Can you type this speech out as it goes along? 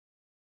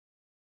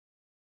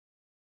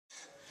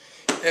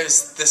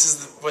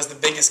was the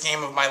biggest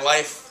game of my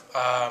life.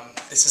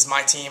 This is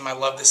my team. I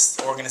love this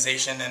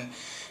organization, and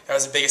that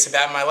was the biggest at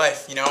bat in my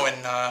life, you know.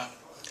 And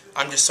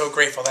I'm just so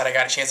grateful that I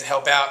got a chance to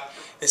help out.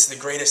 This is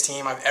the greatest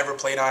team I've ever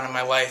played on in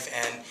my life,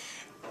 and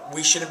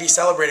we shouldn't be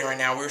celebrating right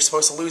now. We were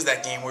supposed to lose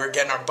that game. We were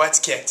getting our butts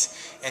kicked,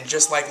 and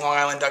just like Long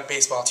Island Duck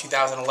Baseball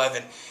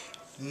 2011,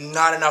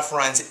 not enough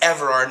runs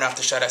ever are enough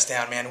to shut us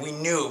down, man. We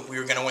knew we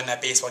were going to win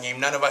that baseball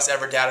game. None of us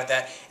ever doubted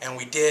that, and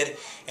we did.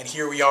 And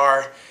here we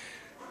are,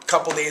 a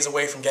couple days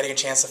away from getting a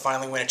chance to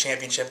finally win a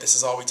championship. This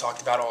is all we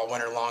talked about all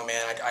winter long,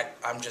 man. I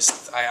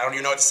don't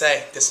even know what to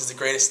say. This is the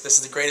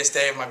greatest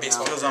day of my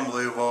baseball career. It was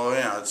unbelievable.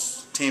 You know,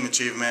 it's team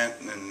achievement,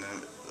 and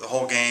the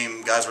whole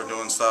game, guys were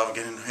doing stuff,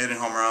 hitting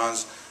home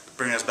runs,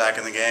 bringing us back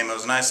in the game. It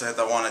was nice to hit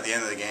that one at the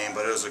end of the game,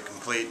 but it was a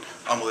complete,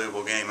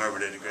 unbelievable game.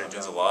 Everybody did a great job. It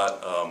means a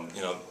lot.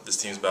 You know, this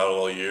team's battled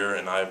all year,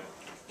 and I've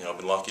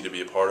been lucky to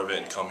be a part of it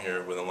and come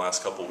here within the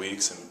last couple of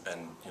weeks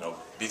and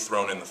be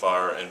thrown in the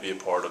fire and be a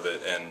part of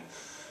it. And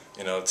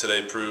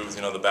today proved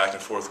the back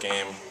and forth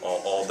game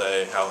all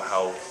day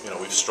how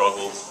we've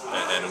struggled,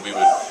 and we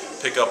would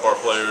pick up our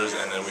players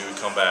and then we would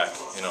come back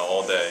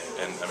all day.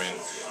 And I mean,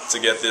 to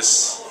get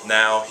this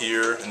now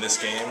here in this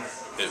game,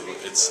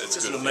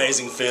 it's an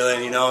amazing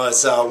feeling.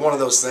 It's one of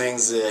those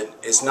things that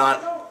it's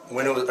not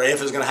when it was, or if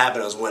it was going to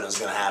happen, it was when it was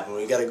going to happen.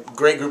 We got a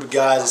great group of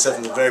guys. I said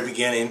from the very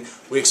beginning,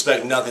 we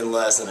expect nothing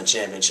less than a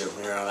championship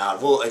from here on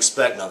out. We'll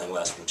expect nothing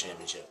less from a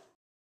championship.